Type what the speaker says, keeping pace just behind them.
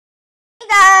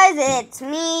Hey guys, it's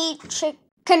me,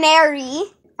 Canary.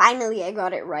 Finally, I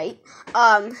got it right.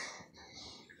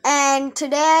 And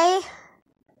today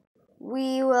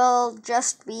we will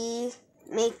just be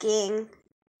making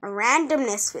a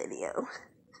randomness video.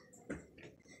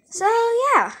 So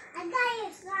yeah. I got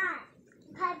your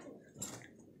slide.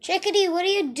 Chickadee, what are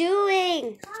you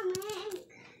doing?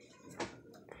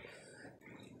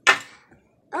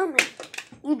 Oh man,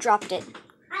 you dropped it.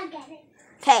 I get it.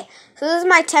 Okay, so this is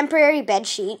my temporary bed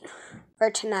sheet for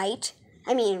tonight.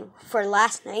 I mean, for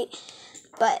last night.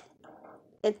 But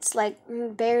it's like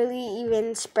barely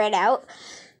even spread out.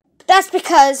 That's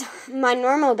because my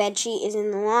normal bed sheet is in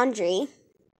the laundry.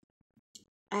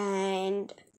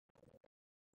 And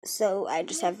so I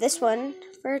just have this one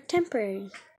for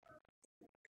temporary.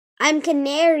 I'm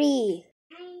Canary.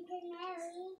 I'm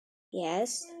Canary.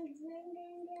 Yes.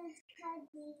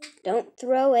 Don't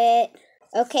throw it.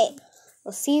 Okay.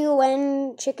 We'll see you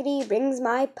when Chickadee brings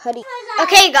my putty.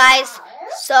 Okay, guys.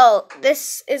 So,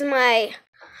 this is my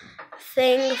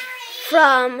thing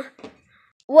from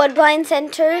Woodbine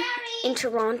Center in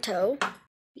Toronto.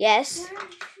 Yes.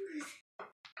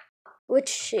 Which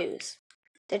shoes?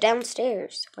 They're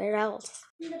downstairs. Where else?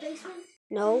 In the basement?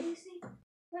 No.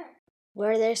 Where?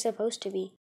 Where they're supposed to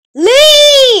be.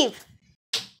 Leave!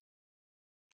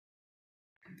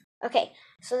 Okay,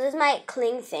 so this is my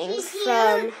cling things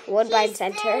from Woodbine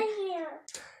Center.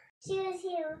 She was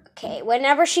here. Okay,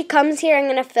 whenever she comes here, I'm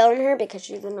going to film her because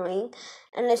she's annoying.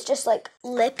 And it's just like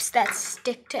lips that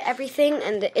stick to everything,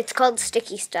 and it's called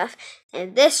sticky stuff.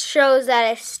 And this shows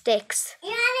that it sticks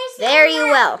very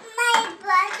well. My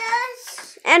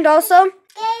brothers. And also,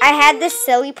 I had this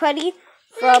silly putty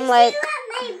from like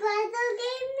My brother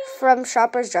gave me. from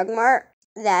Shoppers Drug Mart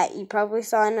that you probably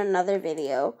saw in another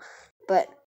video. But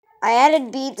I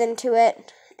added beads into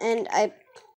it, and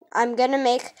I'm gonna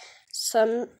make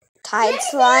some Tide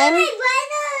slime. My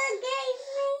brother gave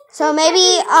me. So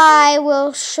maybe I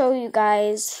will show you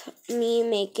guys me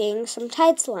making some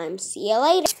Tide slime. See you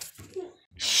later.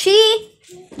 She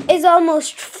is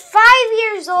almost 5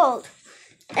 years old,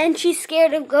 and she's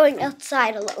scared of going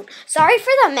outside alone. Sorry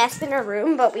for the mess in her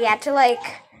room, but we had to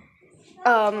like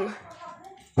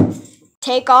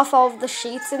take off all of the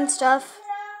sheets and stuff,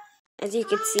 as you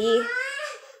could see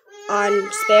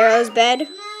on Sparrow's bed.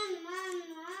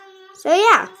 So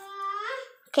yeah.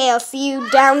 Okay, I'll see you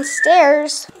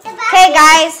downstairs. Okay,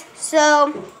 guys.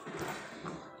 So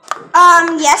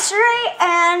yesterday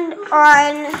and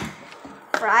on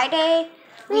Friday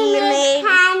we made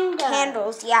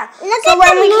candles. Yeah. So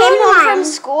when we came home from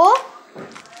school,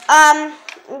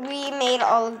 we made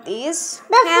all of these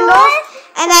candles,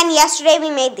 and then yesterday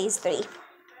we made these 3.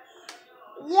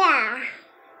 Yeah.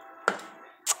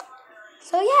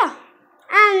 So yeah.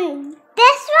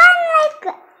 This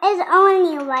one is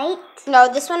only white. No,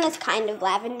 this one is kind of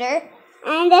lavender.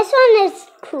 And this one is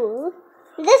cool.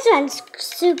 This one's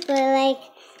super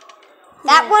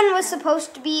That one was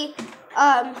supposed to be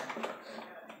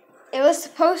it was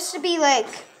supposed to be like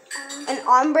an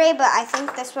ombre, but I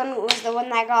think this one was the one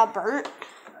that got burnt.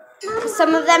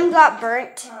 Some of them got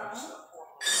burnt.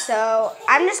 So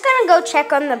I'm just gonna go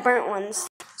check on the burnt ones.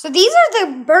 So these are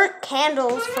the burnt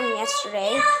candles from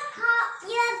yesterday.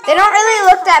 They don't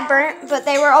really look that burnt, but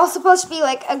they were all supposed to be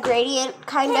like a gradient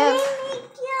kind of. Can you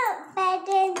make your bed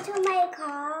into my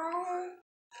car?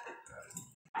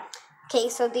 Okay,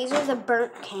 so these are the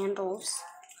burnt candles.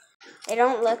 They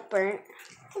don't look burnt,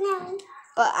 No.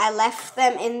 but I left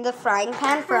them in the frying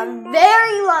pan for a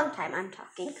very long time.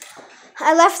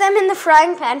 I left them in the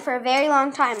frying pan for a very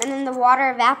long time, and then the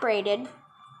water evaporated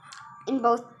in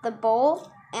both the bowl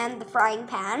and the frying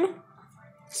pan.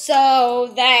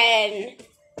 So then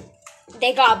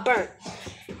they got burnt.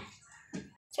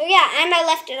 So yeah, and I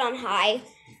left it on high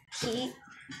heat.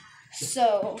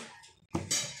 So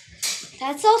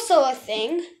that's also a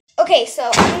thing. Okay,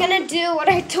 so I'm gonna do what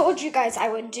I told you guys I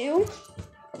would do.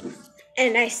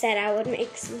 And I said I would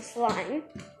make some slime.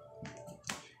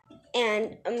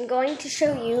 And I'm going to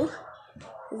show you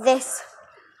this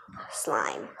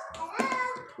slime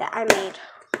that I made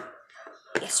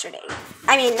yesterday.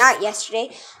 I mean, not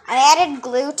yesterday. I added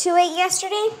glue to it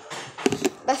yesterday.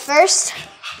 But first,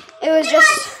 it was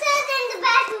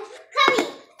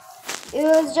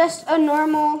just a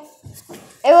normal,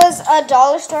 it was a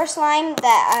dollar store slime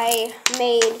that I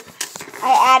made.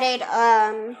 I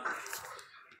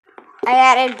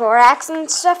added borax and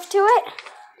stuff to it.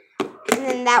 And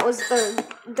then that was the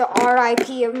RIP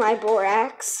of my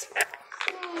borax.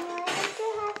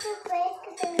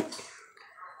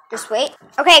 Just wait.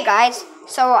 Okay, guys.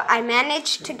 So I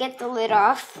managed to get the lid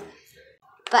off,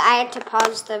 but I had to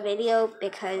pause the video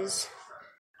because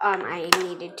I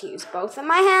needed to use both of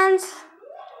my hands.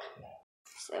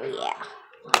 So yeah.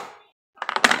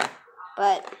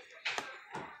 But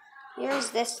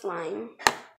here's this line.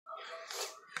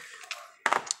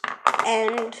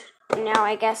 And now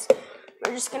I guess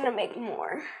we're just gonna make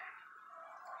more.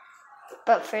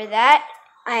 But for that,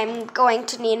 I'm going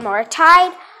to need more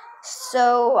Tide.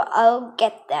 So I'll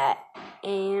get that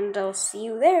and I'll see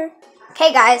you there.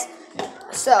 Okay guys,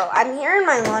 so I'm here in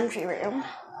my laundry room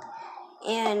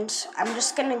and I'm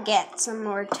just gonna get some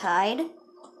more Tide.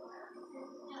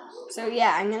 So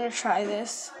yeah, I'm gonna try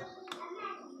this.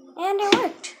 And it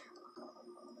worked.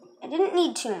 I didn't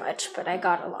need too much, but I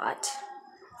got a lot.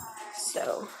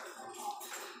 So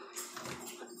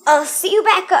I'll see you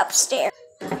back upstairs.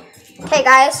 Okay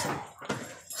guys,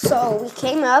 so we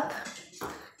came up.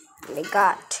 They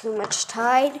got too much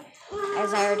Tide,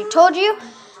 as I already told you.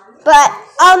 But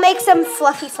I'll make some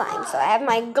fluffy slime. So I have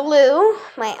my glue,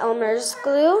 my Elmer's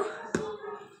glue.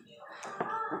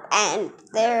 And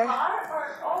there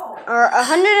are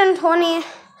 120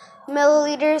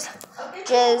 milliliters,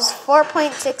 which is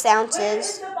 4.6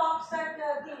 ounces.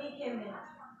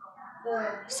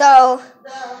 So,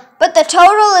 but the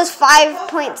total is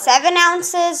 5.7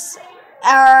 ounces,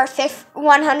 or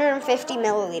 150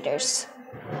 milliliters.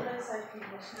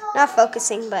 Not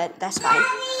focusing, but that's fine.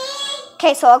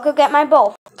 Okay, so I'll go get my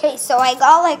bowl. Okay, so I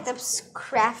got like this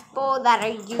craft bowl that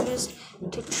I used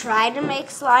to try to make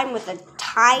slime with the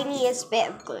tiniest bit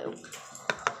of glue.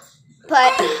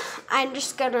 But I'm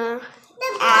just gonna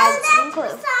add some glue.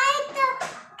 The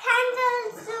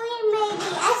candles we made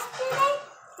yesterday,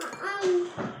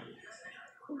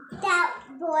 that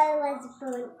bowl was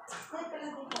burnt.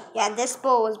 Yeah, this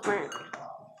bowl was burnt.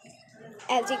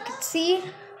 As you can see.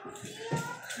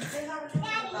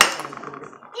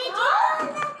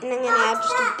 And I'm going to add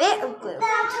just a bit of glue. The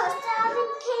toaster oven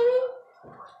came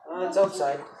in? It's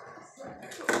outside.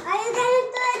 Are you going to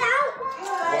throw it out?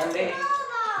 One day.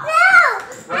 No!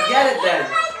 Well, get it then.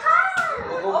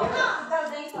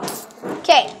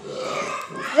 Okay,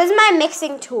 this is my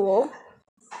mixing tool.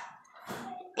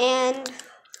 And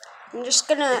I'm just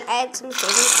going to add some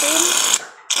shaving cream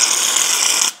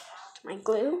to my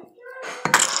glue.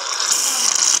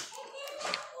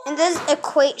 And this is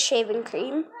Equate shaving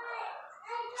cream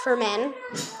for men.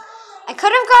 I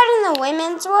could have gotten the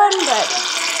women's one, but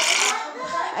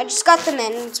I just got the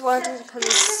men's one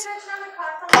because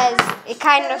it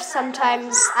kind of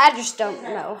sometimes, I just don't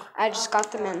know. I just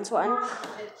got the men's one.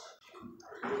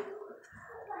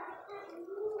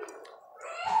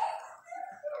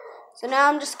 So now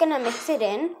I'm just going to mix it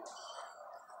in.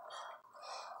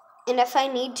 And if I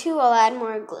need to, I'll add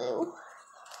more glue.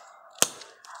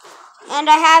 And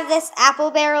I have this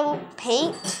apple barrel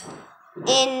paint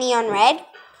in neon red.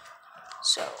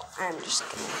 So I'm just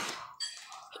going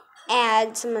to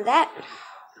add some of that.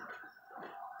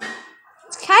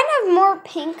 It's kind of more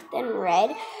pink than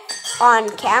red on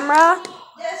camera.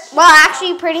 Well,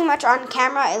 actually pretty much on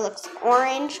camera it looks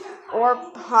orange or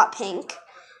hot pink.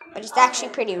 But it's actually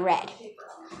pretty red.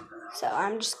 So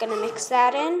I'm just going to mix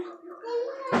that in.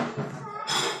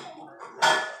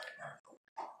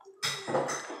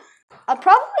 I'll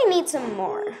probably need some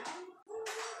more.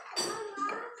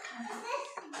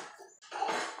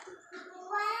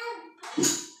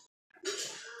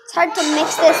 It's hard to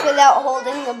mix this without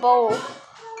holding the bowl,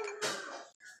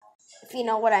 if you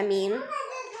know what I mean.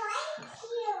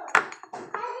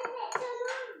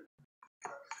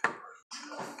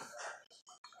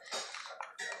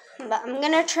 But I'm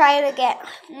going to try to get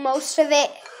most of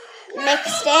it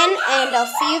mixed in, and I'll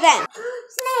see you then.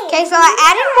 Okay, so I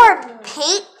added more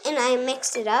paint, and I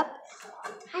mixed it up.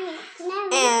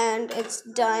 And it's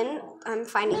done. I'm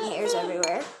finding hairs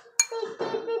everywhere.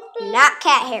 Not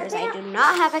cat hairs. I do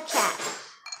not have a cat.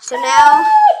 So now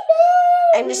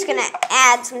I'm just going to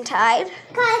add some Tide.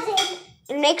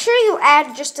 And make sure you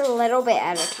add just a little bit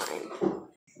at a time.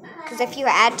 Because if you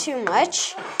add too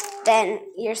much, then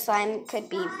your slime could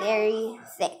be very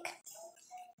thick.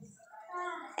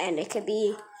 And it could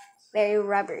be very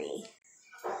rubbery.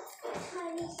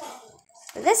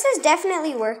 So this is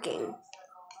definitely working.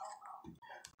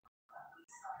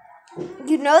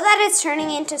 You know that it's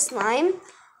turning into slime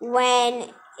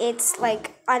when it's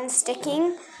like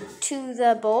unsticking to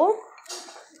the bowl.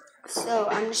 So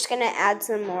I'm just going to add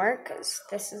some more because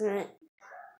this isn't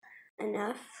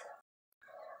enough.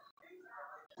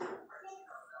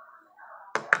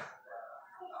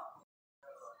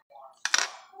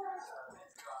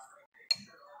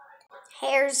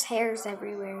 Hairs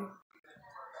everywhere.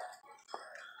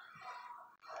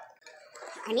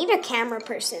 I need a camera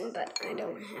person, but I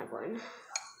don't have one.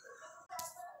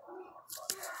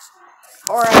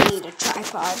 or I need a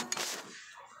tripod.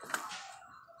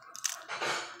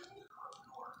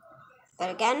 But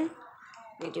again,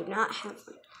 I do not have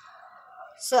one.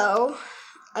 So,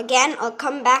 again, I'll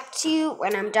come back to you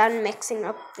when I'm done mixing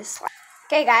up the slime.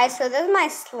 Okay, guys, so this is my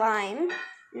slime,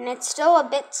 and it's still a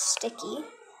bit sticky.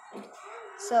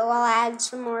 So I'll add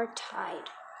some more Tide.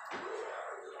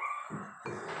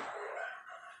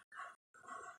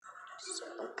 Just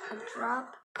like a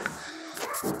drop.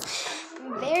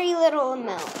 Very little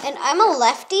amount. And I'm a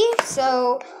lefty,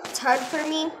 so it's hard for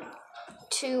me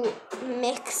to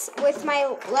mix with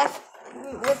my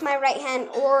right hand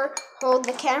or hold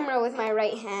the camera with my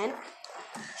right hand.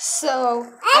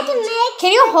 So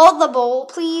can you hold the bowl,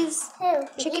 please?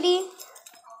 Chickadee?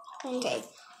 Okay.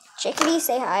 Chickadee,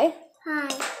 say hi. Hi.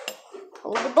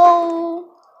 Hold the bowl.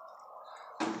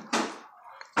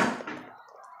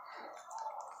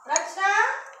 Rachna?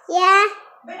 Yeah.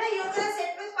 Beta, you can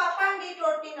sit with Papa and eat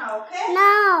roti now, okay?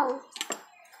 No.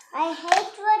 I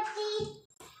hate roti.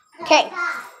 Okay.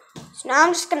 So now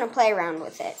I'm just going to play around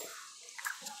with it.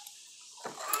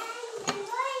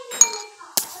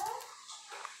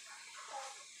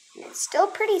 And it's still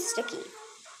pretty sticky.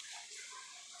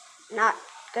 Not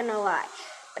gonna lie.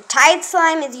 But Tide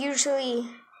slime is usually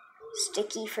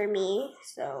sticky for me,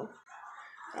 so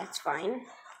that's fine.